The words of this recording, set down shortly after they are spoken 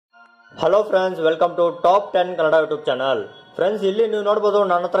Hello friends, welcome to top 10 Kannada YouTube channel. Friends, ಇಲ್ಲಿ ನೀವು ನೋಡಬಹುದು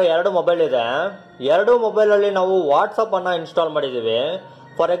ನನ್ನ ಹತ್ರ ಎರಡು ಮೊಬೈಲ್ ಇದೆ. ಎರಡು ಮೊಬೈಲ್ ಅಲ್ಲಿ ನಾವು ವಾಟ್ಸ್ಆಪ್ ಅನ್ನ ಇನ್ಸ್ಟಾಲ್ ಮಾಡಿದೀವಿ.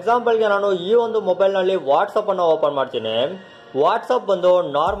 ಫಾರ್ ಎಕ್ಸಾಂಪಲ್ ಗೆ ನಾನು ಈ ಒಂದು ಮೊಬೈಲ್ ನಲ್ಲಿ ವಾಟ್ಸ್ಆಪ್ ಅನ್ನ ಓಪನ್ ಮಾಡ್ತೀನಿ. ವಾಟ್ಸ್ಆಪ್ ಬಂದು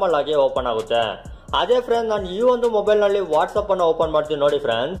ನಾರ್ಮಲ್ ಆಗಿ ಓಪನ್ ಆಗುತ್ತೆ. ಅದೇ ಫ್ರೆಂಡ್ಸ್, ನಾನು ಈ ಒಂದು ಮೊಬೈಲ್ ನಲ್ಲಿ ವಾಟ್ಸ್ಆಪ್ ಅನ್ನ ಓಪನ್ ಮಾಡ್ತೀನಿ. ನೋಡಿ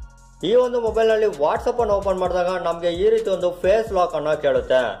ಫ್ರೆಂಡ್ಸ್, ಈ ಒಂದು ಮೊಬೈಲ್ ನಲ್ಲಿ ವಾಟ್ಸ್ಆಪ್ ಅನ್ನು ಓಪನ್ ಮಾಡಿದಾಗ ನಮಗೆ ಈ ರೀತಿ ಒಂದು ಫೇಸ್ ಲಾಕ್ ಅನ್ನ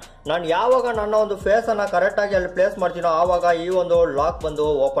ಕೇಳುತ್ತೆ. ನಾನು ಯಾವಾಗ ನನ್ನ ಒಂದು ಫೇಸ್ ಅನ್ನ ಕರೆಕ್ಟ್ ಆಗಿ ಅಲ್ಲಿ ಪ್ಲೇಸ್ ಮಾಡ್ತೀನೋ ಆವಾಗ ಈ ಒಂದು ಲಾಕ್ ಬಂದು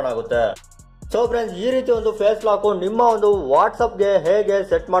ಓಪನ್ ಆಗುತ್ತೆ. ಸೊ ಫ್ರೆಂಡ್ಸ್, ಈ ರೀತಿ ಒಂದು ಫೇಸ್ ಲಾಕ್ ನಿಮ್ಮ ಒಂದು ವಾಟ್ಸ್ಆಪ್ ಗೆ ಹೇಗೆ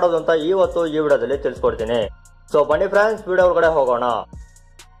ಸೆಟ್ ಮಾಡೋದು ಅಂತ ಇವತ್ತು ಈ ವಿಡಿಯೋದಲ್ಲಿ ತಿಳಿಸ್ಕೊಡ್ತೀನಿ. ಸೊ ಬನ್ನಿ ಫ್ರೆಂಡ್ಸ್, ವಿಡಿಯೋ ಒಳಗಡೆ ಹೋಗೋಣ.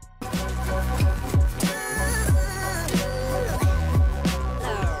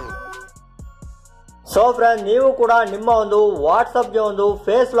 ಸೊ ಫ್ರೆಂಡ್ಸ್, ನೀವು ಕೂಡ ನಿಮ್ಮ ಒಂದು ವಾಟ್ಸ್ಆಪ್ ಗೆ ಒಂದು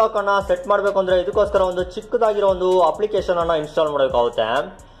ಫೇಸ್ ಲಾಕ್ ಅನ್ನ ಸೆಟ್ ಮಾಡಬೇಕು ಅಂದ್ರೆ ಇದಕ್ಕೋಸ್ಕರ ಒಂದು ಚಿಕ್ಕದಾಗಿರೋ ಒಂದು ಅಪ್ಲಿಕೇಶನ್ ಅನ್ನ ಇನ್ಸ್ಟಾಲ್ ಮಾಡಬೇಕಾಗುತ್ತೆ.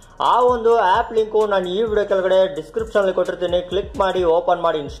 ಆ ಒಂದು ಆಪ್ ಲಿಂಕ್ ನಾನು ಈ ವಿಡಿಯೋ ಕೆಳಗಡೆ ಡಿಸ್ಕ್ರಿಪ್ಷನ್ ಅಲ್ಲಿ ಕೊಟ್ಟಿರ್ತೀನಿ. ಕ್ಲಿಕ್ ಮಾಡಿ ಓಪನ್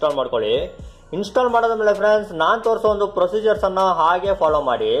ಮಾಡಿ ಇನ್ಸ್ಟಾಲ್ ಮಾಡ್ಕೊಳ್ಳಿ. ಇನ್ಸ್ಟಾಲ್ ಮಾಡಾದ್ಮೇಲೆ ಫ್ರೆಂಡ್ಸ್, ನಾನು ತೋರಿಸೋ ಒಂದು ಪ್ರೊಸೀಜರ್ಸ್ ಅನ್ನ ಹಾಗೆ ಫಾಲೋ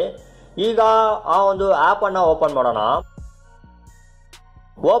ಮಾಡಿ. ಈಗ ಆ ಒಂದು ಆಪ್ ಅನ್ನ ಓಪನ್ ಮಾಡೋಣ.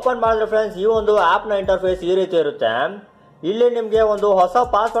 ಓಪನ್ ಮಾಡಿದ್ರೆ ಫ್ರೆಂಡ್ಸ್, ಈ ಒಂದು ಆಪ್ ನ ಇಂಟರ್ಫೇಸ್ ಈ ರೀತಿ ಇರುತ್ತೆ. ಇಲ್ಲಿ ನಿಮ್ಗೆ ಒಂದು ಹೊಸ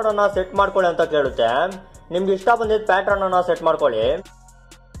ಪಾಸ್ವರ್ಡ್ ಅನ್ನ ಸೆಟ್ ಮಾಡ್ಕೊಳ್ಳಿ ಅಂತ ಕೇಳುತ್ತೆ. ನಿಮ್ಗೆ ಇಷ್ಟ ಬಂದಿದ್ದ ಪ್ಯಾಟರ್ನ್ ಅನ್ನ ಸೆಟ್ ಮಾಡ್ಕೊಳ್ಳಿ.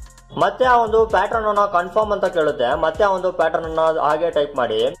 ಮತ್ತೆ ಆ ಒಂದು ಪ್ಯಾಟರ್ನ್ ಅನ್ನ ಕನ್ಫರ್ಮ್ ಅಂತ ಕೇಳುತ್ತೆ. ಮತ್ತೆ ಆ ಒಂದು ಪ್ಯಾಟರ್ನ್ ಅನ್ನ ಹಾಗೆ ಟೈಪ್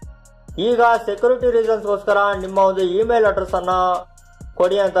ಮಾಡಿ. ಈಗ ಸೆಕ್ಯೂರಿಟಿ ರೀಸನ್ಸ್ ಗೋಸ್ಕರ ನಿಮ್ಮ ಒಂದು ಇಮೇಲ್ ಅಡ್ರೆಸ್ ಅನ್ನ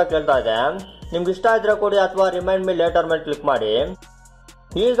ಕೊಡಿ ಅಂತ ಕೇಳ್ತಾ ಇದೆ. ನಿಮ್ಗೆ ಇಷ್ಟ ಇದ್ರೆ ಕೊಡಿ ಅಥವಾ ರಿಮೈಂಡ್ ಮಿ ಲೇಟರ್ ಮೇಲೆ ಕ್ಲಿಕ್ ಮಾಡಿ.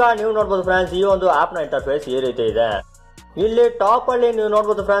 ಈಗ ನೀವು ನೋಡಬಹುದು ಫ್ರೆಂಡ್ಸ್, ಈ ಒಂದು ಆಪ್ ನ ಇಂಟರ್ಫೇಸ್ ಈ ರೀತಿ ಇದೆ. ಇಲ್ಲಿ ಟಾಪ್ ಅಲ್ಲಿ ನೀವು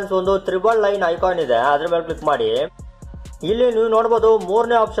ನೋಡಬಹುದು ಫ್ರೆಂಡ್ಸ್, ಒಂದು ತ್ರಿಬಲ್ ಲೈನ್ ಐಕಾನ್ ಇದೆ, ಅದ್ರ ಮೇಲೆ ಕ್ಲಿಕ್ ಮಾಡಿ. ಇಲ್ಲಿ ನೀವು ನೋಡಬಹುದು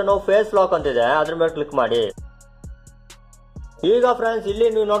ಮೂರನೇ ಆಪ್ಷನ್ ಫೇಸ್ ಲಾಕ್ ಅಂತಿದೆ, ಅದ್ರ ಮೇಲೆ ಕ್ಲಿಕ್ ಮಾಡಿ. ಈಗ ಫ್ರೆಂಡ್ಸ್, ಇಲ್ಲಿ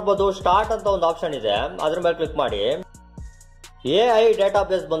ನೀವು ನೋಡಬಹುದು ಸ್ಟಾರ್ಟ್ ಅಂತ ಒಂದು ಆಪ್ಷನ್ ಇದೆ, ಅದ್ರ ಮೇಲೆ ಕ್ಲಿಕ್ ಮಾಡಿ. AI ಡೇಟಾ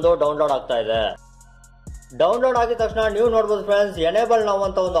ಬೇಸ್ ಬಂದು ಡೌನ್ಲೋಡ್ ಆಗ್ತಾ ಇದೆ. ಡೌನ್ಲೋಡ್ ಆಗಿದ ತಕ್ಷಣ ನೀವು ನೋಡಬಹುದು ಫ್ರೆಂಡ್ಸ್, ಎನೇಬಲ್ ನೌ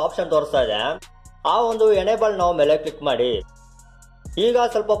ಅಂತ ಒಂದು ಆಪ್ಷನ್ ತೋರಿಸ್ತಾ ಇದೆ. ಆ ಒಂದು ಎನೇಬಲ್ ನೌ ಮೇಲೆ ಕ್ಲಿಕ್ ಮಾಡಿ. ಈಗ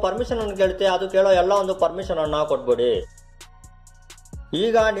ಸ್ವಲ್ಪ ಪರ್ಮಿಷನ್ ಅನ್ನು ಕೇಳುತ್ತೆ. ಅದು ಕೇಳೋ ಎಲ್ಲ ಒಂದು ಪರ್ಮಿಷನ್ ಅನ್ನ ಕೊಟ್ಬಿಡಿ.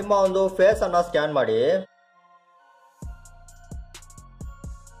 ಈಗ ನಿಮ್ಮ ಒಂದು ಫೇಸ್ ಅನ್ನ ಸ್ಕ್ಯಾನ್ ಮಾಡಿ.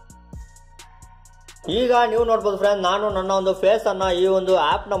 ಈಗ ನೀವು ನೋಡಬಹುದು ಫ್ರೆಂಡ್ಸ್, ನಾನು ನನ್ನ ಒಂದು ಫೇಸ್ ಅನ್ನ ಈ ಒಂದು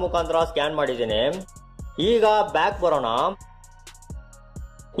ಆಪ್ ನ ಮುಖಾಂತರ ಸ್ಕ್ಯಾನ್ ಮಾಡಿದ್ದೀನಿ. ಈಗ ಬ್ಯಾಕ್ ಬರೋಣ.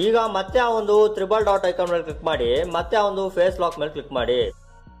 ಈಗ ಮತ್ತೆ ಆ ಒಂದು ತ್ರಿಬಲ್ ಡಾಟ್ ಐಕಾನ್ ಮೇಲೆ ಕ್ಲಿಕ್ ಮಾಡಿ. ಮತ್ತೆ ಆ ಒಂದು ಫೇಸ್ ಲಾಕ್ ಮೇಲೆ ಕ್ಲಿಕ್ ಮಾಡಿ.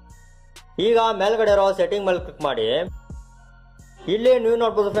 ಈಗ ಮೇಲ್ಗಡೆ ಇರೋ ಸೆಟ್ಟಿಂಗ್ ಮೇಲೆ ಕ್ಲಿಕ್ ಮಾಡಿ. ಇಲ್ಲಿ ನೀವು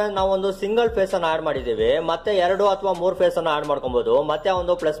ನೋಡಬಹುದು ಫ್ರೆಂಡ್ಸ್, ನಾವು ಒಂದು ಸಿಂಗಲ್ ಫೇಸ್ ಅನ್ನ ಆಡ್ ಮಾಡಿದೀವಿ. ಮತ್ತೆ 2 ಅಥವಾ 3 ಫೇಸ್ ಅನ್ನ ಆಡ್ ಮಾಡ್ಕೊಬಹುದು. ಮತ್ತೆ ಆ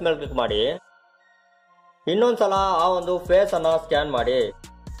ಒಂದು ಪ್ಲಸ್ ಮೇಲೆ ಕ್ಲಿಕ್ ಮಾಡಿ. ಇನ್ನೊಂದ್ಸಲ ಆ ಒಂದು ಫೇಸ್ ಅನ್ನ ಸ್ಕ್ಯಾನ್ ಮಾಡಿ.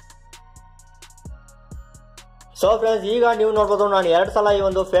 ಸೊ ಫ್ರೆಂಡ್ಸ್, ಈಗ ನೀವು ನೋಡಬಹುದು ನಾನು 2 ಸಲ ಈ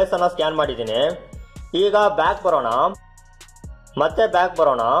ಒಂದು ಫೇಸ್ ಅನ್ನ ಸ್ಕ್ಯಾನ್ ಮಾಡಿದ್ದೀನಿ. ಈಗ ಬ್ಯಾಕ್ ಬರೋಣ. ಮತ್ತೆ ಬ್ಯಾಕ್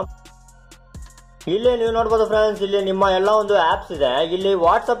ಬರೋಣ. ಇಲ್ಲಿ ನೀವು ನೋಡಬಹುದು ಫ್ರೆಂಡ್ಸ್, ಇಲ್ಲಿ ನಿಮ್ಮ ಎಲ್ಲ ಒಂದು ಆಪ್ಸ್ ಇದೆ. ಇಲ್ಲಿ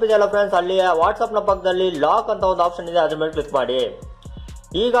ವಾಟ್ಸ್ಆಪ್ ಇದೆಯಲ್ಲ ಫ್ರೆಂಡ್ಸ್, ಅಲ್ಲಿ ವಾಟ್ಸ್ಆಪ್ ನ ಪಕ್ಕದಲ್ಲಿ ಲಾಕ್ ಅಂತ ಒಂದು ಆಪ್ಷನ್ ಇದೆ, ಅದ್ರ ಮೇಲೆ ಕ್ಲಿಕ್ ಮಾಡಿ.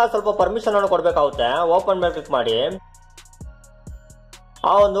 ಈಗ ಸ್ವಲ್ಪ ಪರ್ಮಿಷನ್ ಅನ್ನು ಕೊಡ್ಬೇಕಾಗುತ್ತೆ. ಓಪನ್ ಮೇಲೆ ಕ್ಲಿಕ್ ಮಾಡಿ.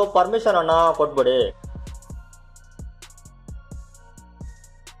 ಆ ಒಂದು ಪರ್ಮಿಷನ್ ಅನ್ನ ಕೊಟ್ಬಿಡಿ.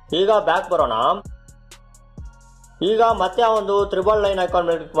 ಈಗ ಬ್ಯಾಕ್ ಬರೋಣ. ಈಗ ಮತ್ತೆ ಆ ಒಂದು ತ್ರಿಬಲ್ ಲೈನ್ ಐಕಾನ್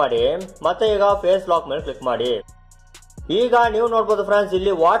ಮೇಲೆ ಕ್ಲಿಕ್ ಮಾಡಿ. ಮತ್ತೆ ಈಗ ಫೇಸ್ ಲಾಕ್ ಮೇಲೆ ಕ್ಲಿಕ್ ಮಾಡಿ. ಈಗ ನೀವು ನೋಡಬಹುದು ಫ್ರೆಂಡ್ಸ್,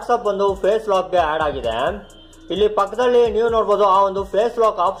 ಇಲ್ಲಿ ವಾಟ್ಸ್ಆಪ್ ಒಂದು ಫೇಸ್ ಲಾಕ್ ಗೆ ಆಡ್ ಆಗಿದೆ. ಇಲ್ಲಿ ಪಕ್ಕದಲ್ಲಿ ನೀವು ನೋಡಬಹುದು ಆ ಒಂದು ಫೇಸ್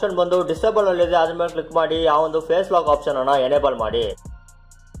ಲಾಕ್ ಆಪ್ಷನ್ ಬಂದು ಡಿಸೇಬಲ್ ಅಲ್ಲಿ ಇದೆ, ಅದ್ರ ಮೇಲೆ ಕ್ಲಿಕ್ ಮಾಡಿ. ಆ ಒಂದು ಫೇಸ್ ಲಾಕ್ ಆಪ್ಷನ್ ಅನ್ನ ಎನೇಬಲ್ ಮಾಡಿ.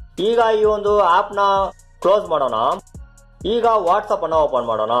 ಈಗ ಈ ಒಂದು ಆಪ್ ನ ಕ್ಲೋಸ್ ಮಾಡೋಣ. ಈಗ ವಾಟ್ಸ್ಆಪ್ ಅನ್ನ ಓಪನ್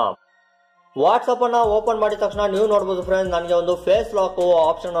ಮಾಡೋಣ. ವಾಟ್ಸ್ಆಪ್ ಅನ್ನ ಓಪನ್ ಮಾಡಿದ ತಕ್ಷಣ ನೀವು ನೋಡಬಹುದು ಫ್ರೆಂಡ್ಸ್, ನನಗೆ ಒಂದು ಫೇಸ್ ಲಾಕ್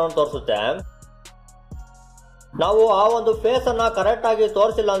ಆಪ್ಷನ್ ಅನ್ನು ತೋರಿಸುತ್ತೆ. ನಾವು ಆ ಒಂದು ಫೇಸ್ ಅನ್ನ ಕರೆಕ್ಟ್ ಆಗಿ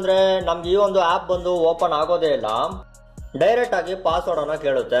ತೋರಿಸಿಲ್ಲ ಅಂದ್ರೆ ನಮ್ಗೆ ಈ ಒಂದು ಆಪ್ ಬಂದು ಓಪನ್ ಆಗೋದೇ ಇಲ್ಲ. ಡೈರೆಕ್ಟ್ ಆಗಿ ಪಾಸ್ವರ್ಡ್ ಅನ್ನ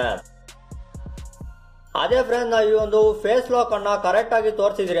ಕೇಳುತ್ತೆ. ಅದೇ ಫ್ರೆಂಡ್ಸ್, ನಾವು ಈ ಒಂದು ಫೇಸ್ ಲಾಕ್ ಅನ್ನ ಕರೆಕ್ಟ್ ಆಗಿ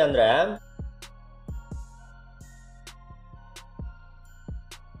ತೋರಿಸಿದ್ರಿ ಅಂದ್ರೆ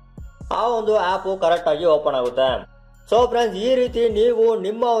ಆ ಒಂದು ಆಪ್ ಕರೆಕ್ಟ್ ಆಗಿ ಓಪನ್ ಆಗುತ್ತೆ. ಸೊ ಫ್ರೆಂಡ್ಸ್, ಈ ರೀತಿ ನೀವು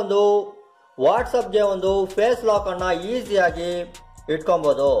ನಿಮ್ಮ ಒಂದು ವಾಟ್ಸ್ಆಪ್ ಗೆ ಒಂದು ಫೇಸ್ ಲಾಕ್ ಅನ್ನ ಈಸಿಯಾಗಿ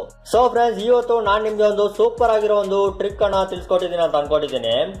ಇಟ್ಕೊಬಹುದು. ಸೊ ಫ್ರೆಂಡ್ಸ್, ಇವತ್ತು ನಾನು ನಿಮ್ಗೆ ಒಂದು ಸೂಪರ್ ಆಗಿರೋ ಒಂದು ಟ್ರಿಕ್ ಅನ್ನ ತಿಳಿಸ್ಕೊಟ್ಟಿದ್ದೀನಿ ಅಂತ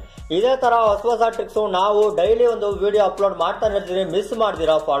ಅನ್ಕೊಂಡಿದ್ದೀನಿ. ಇದೇ ತರ ಹೊಸ ಟ್ರಿಕ್ಸ್ ನಾವು ಡೈಲಿ ಒಂದು ವಿಡಿಯೋ ಅಪ್ಲೋಡ್ ಮಾಡ್ತಾನೆ ಇರ್ತೀವಿ. ಮಿಸ್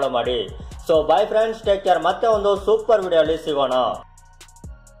ಮಾಡ್ದಿರಾ ಫಾಲೋ ಮಾಡಿ. So by friends, take care. ಮತ್ತೆ ಒಂದು ಸೂಪರ್ ವಿಡಿಯೋ ಅಲ್ಲಿ ಸಿಗೋಣ.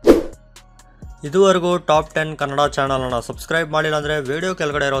 ಇದುವರೆಗೂ ಟಾಪ್ 10 ಕನ್ನಡ ಚಾನಲ್ ಅನ್ನ ಸಬ್ಸ್ಕ್ರೈಬ್ ಮಾಡಿಲ್ಲ ಅಂದ್ರೆ ವಿಡಿಯೋ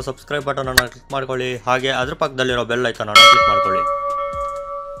ಕೆಳಗಡೆ ಇರೋ ಸಬ್ಸ್ಕ್ರೈಬ್ ಬಟನ್ ಅನ್ನ ಕ್ಲಿಕ್ ಮಾಡ್ಕೊಳ್ಳಿ. ಹಾಗೆ ಅದ್ರ ಪಕ್ಕದಲ್ಲಿರೋ ಬೆಲ್ ಐಕಾನ್ ಅನ್ನ ಕ್ಲಿಕ್ ಮಾಡ್ಕೊಳ್ಳಿ.